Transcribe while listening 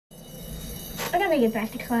I gotta get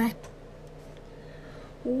back to class.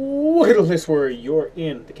 Look at this where you're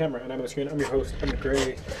in the camera and I'm on the screen. I'm your host, I'm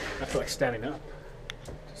Gray. I feel like standing up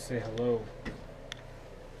to say hello.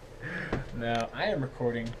 Now, I am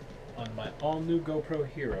recording on my all-new GoPro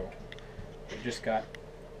Hero. I just got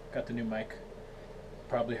the new mic.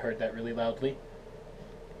 Probably heard that really loudly.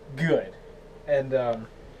 Good. And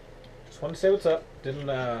just wanted to say what's up. Didn't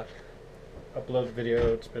upload the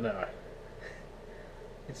video. It's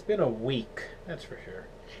been a week, that's for sure.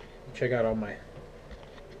 Check out all my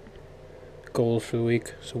goals for the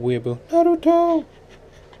week. So weeaboo. Naruto.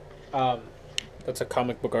 That's a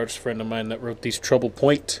comic book artist friend of mine that wrote these Trouble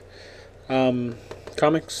Point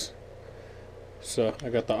comics. So I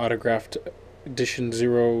got the autographed edition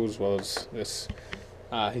 0 as well as this.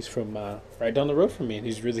 He's from right down the road from me, and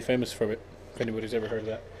he's really famous for it. If anybody's ever heard of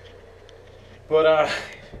that. But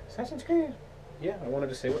Assassin's Creed. Yeah, I wanted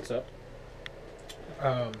to say what's up.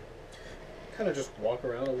 Kind of just walk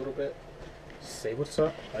around a little bit, say what's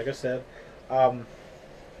up. Like I said, some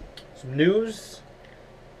news,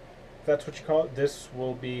 if that's what you call it. This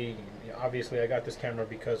will be, obviously I got this camera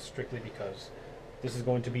strictly because this is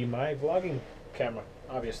going to be my vlogging camera,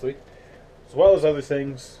 obviously, as well as other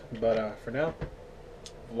things. But for now,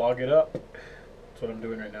 vlog it up. That's what I'm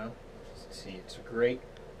doing right now. See, it's a great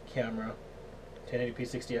camera, 1080p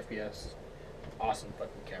 60 FPS, awesome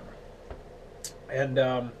fucking camera.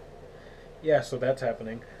 And yeah, so that's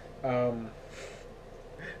happening. I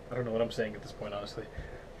don't know what I'm saying at this point, honestly.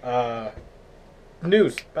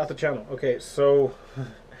 News about the channel. Okay, so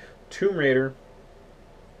Tomb Raider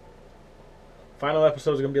final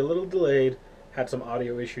episodes are gonna be a little delayed. Had some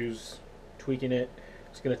audio issues, tweaking it.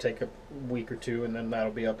 It's gonna take a week or two, and then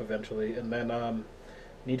that'll be up eventually. And then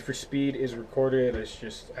Need for Speed is recorded. It's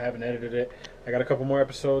just I haven't edited it. I got a couple more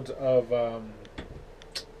episodes of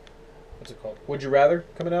what's it called? Would You Rather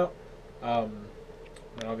coming out. And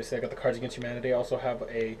obviously I got the Cards Against Humanity. I also have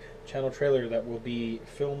a channel trailer that will be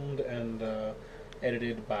filmed and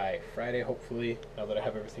edited by Friday, hopefully, now that I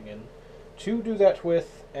have everything in to do that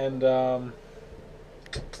with. And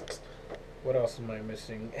what else am I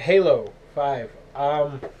missing? Halo 5.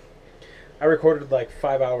 I recorded like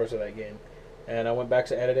 5 hours of that game, and I went back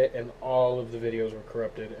to edit it, and all of the videos were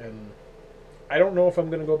corrupted, and I don't know if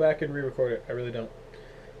I'm going to go back and re-record it. I really don't.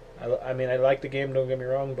 I mean, I like the game, don't get me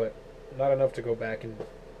wrong, but not enough to go back and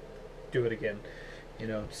do it again, you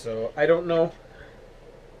know. So I don't know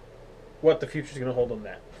what the future's going to hold on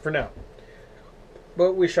that for now,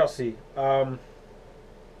 but we shall see. What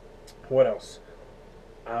else?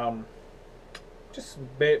 Just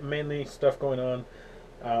mainly stuff going on.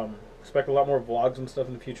 Expect a lot more vlogs and stuff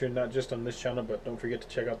in the future, not just on this channel, but don't forget to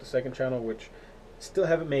check out the second channel, which still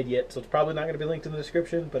haven't made yet, so it's probably not going to be linked in the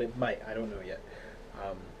description, but it might. I don't know yet.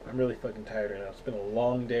 I'm really fucking tired right now. It's been a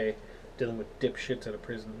long day dealing with dipshits at a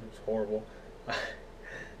prison. It's horrible.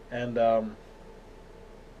 And God,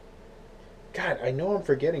 I know I'm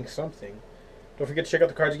forgetting something. Don't forget to check out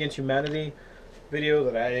the Cards Against Humanity video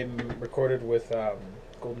that I recorded with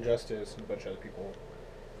Golden Justice and a bunch of other people,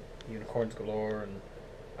 Unicorns Galore and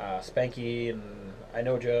Spanky and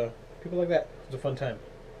Inoja, people like that. It was a fun time.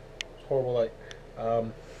 It was horrible light.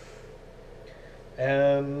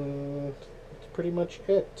 And that's pretty much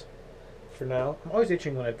it for now. I'm always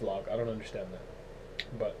itching when I vlog. I don't understand that,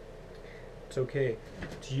 but it's okay.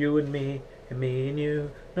 It's you and me and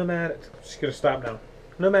you. No matter. Just gonna stop now.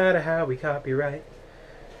 No matter how we copyright,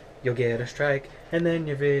 you'll get a strike, and then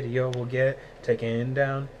your video will get taken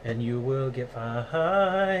down, and you will get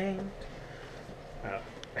fined.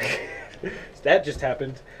 That just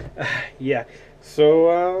happened. Yeah.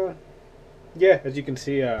 So, yeah, as you can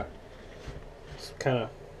see, it's kind of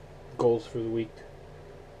goals for the week.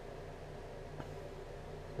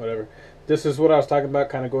 Whatever. This is what I was talking about,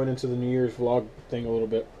 kind of going into the New Year's vlog thing a little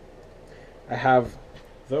bit. I have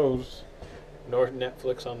those.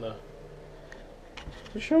 Netflix on the.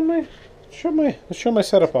 Let's show my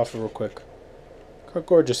setup off real quick. Look how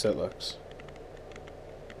gorgeous that looks.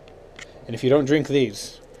 And if you don't drink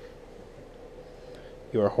these,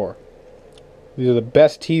 you're a whore. These are the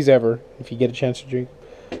best teas ever. If you get a chance to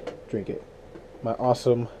drink it. My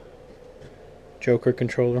awesome Joker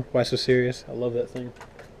controller. Why so serious? I love that thing.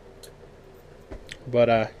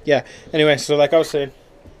 But yeah. Anyway, so like I was saying,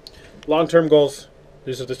 long-term goals.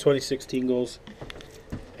 These are the 2016 goals,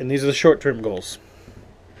 and these are the short-term goals.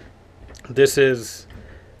 This is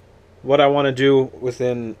what I want to do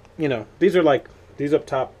within, you know, these are like, these up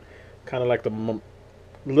top, kind of like the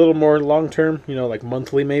little more long-term, you know, like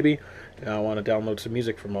monthly maybe. I want to download some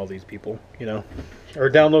music from all these people, you know, or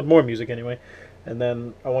download more music anyway. And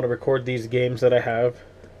then I want to record these games that I have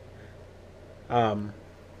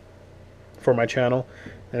for my channel.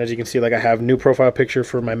 And as you can see, like I have new profile picture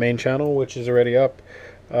for my main channel, which is already up.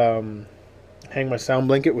 Hang my sound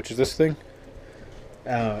blanket, which is this thing.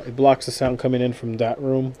 It blocks the sound coming in from that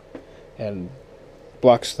room and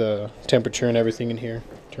blocks the temperature and everything in here.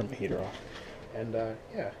 Turn my heater off. And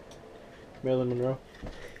yeah, Marilyn Monroe.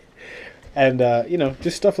 And you know,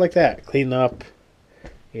 just stuff like that. Clean up,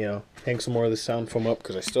 you know, hang some more of the sound foam up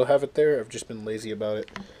because I still have it there. I've just been lazy about it.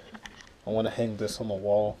 I want to hang this on the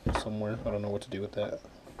wall somewhere. I don't know what to do with that.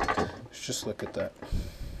 Let's just look at that.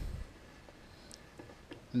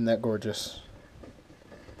 Isn't that gorgeous?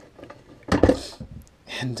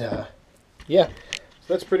 And yeah,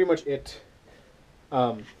 so that's pretty much it.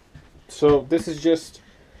 So this is just,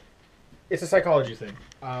 it's a psychology thing.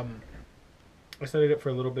 I studied it for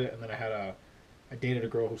a little bit, and then I dated a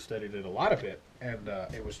girl who studied it a lot of it, and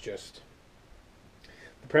it was just,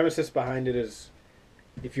 the premises behind it is,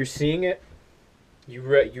 if you're seeing it, you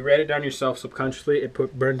read it down yourself subconsciously. It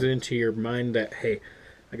burns it into your mind that, hey,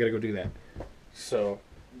 I gotta go do that. So,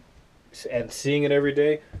 and seeing it every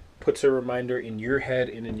day puts a reminder in your head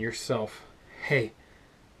and in yourself, hey,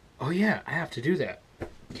 oh yeah, I have to do that.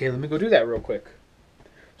 Okay, let me go do that real quick.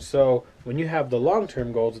 So when you have the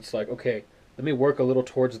long-term goals, it's like, okay, let me work a little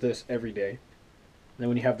towards this every day. And then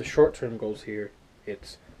when you have the short-term goals here,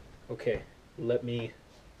 it's, okay, let me,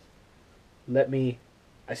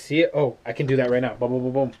 I see it, oh, I can do that right now. Boom, boom,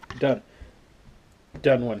 boom, boom, done.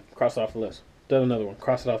 Done one, cross it off the list. Done another one,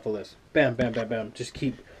 cross it off the list. Bam, bam, bam, bam. Just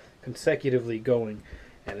keep consecutively going.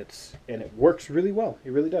 And it works really well.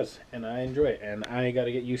 It really does. And I enjoy it. And I got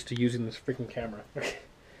to get used to using this freaking camera.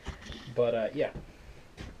 But yeah.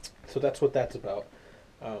 So that's what that's about.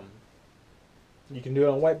 You can do it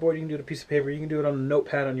on a whiteboard, you can do it on a piece of paper, you can do it on a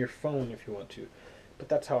notepad on your phone if you want to. But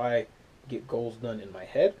that's how I get goals done in my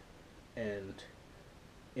head and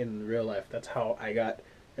in real life. That's how I got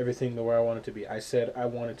everything to where I wanted to be. I said I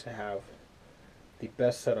wanted to have the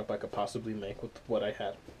best setup I could possibly make with what I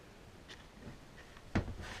had.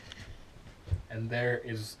 And there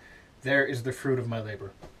is the fruit of my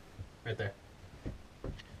labor. Right there.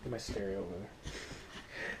 My stereo over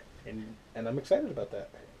there. And I'm excited about that.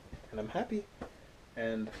 And I'm happy.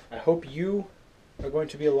 And I hope you are going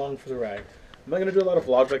to be along for the ride. I'm not going to do a lot of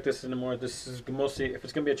vlogs like this anymore. This is mostly, if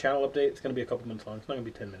it's going to be a channel update, it's going to be a couple minutes long. It's not going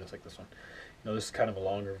to be 10 minutes like this one. You know, this is kind of a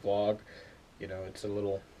longer vlog. You know, it's a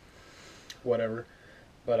little whatever.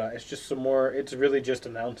 But it's just some more, it's really just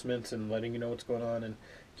announcements and letting you know what's going on and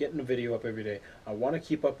getting a video up every day. I want to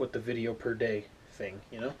keep up with the video per day thing,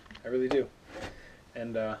 you know? I really do.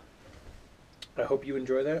 And I hope you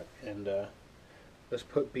enjoy that. And let's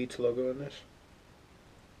put Beats logo in this.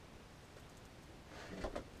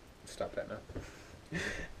 Stop that now.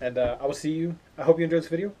 And I will see you. I hope you enjoyed this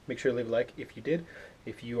video. Make sure to leave a like if you did.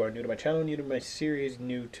 If you are new to my channel, new to my series,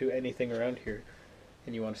 new to anything around here,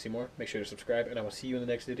 and you want to see more, make sure to subscribe. And I will see you in the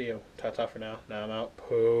next video. Ta-ta for now. Now I'm out.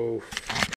 Poof.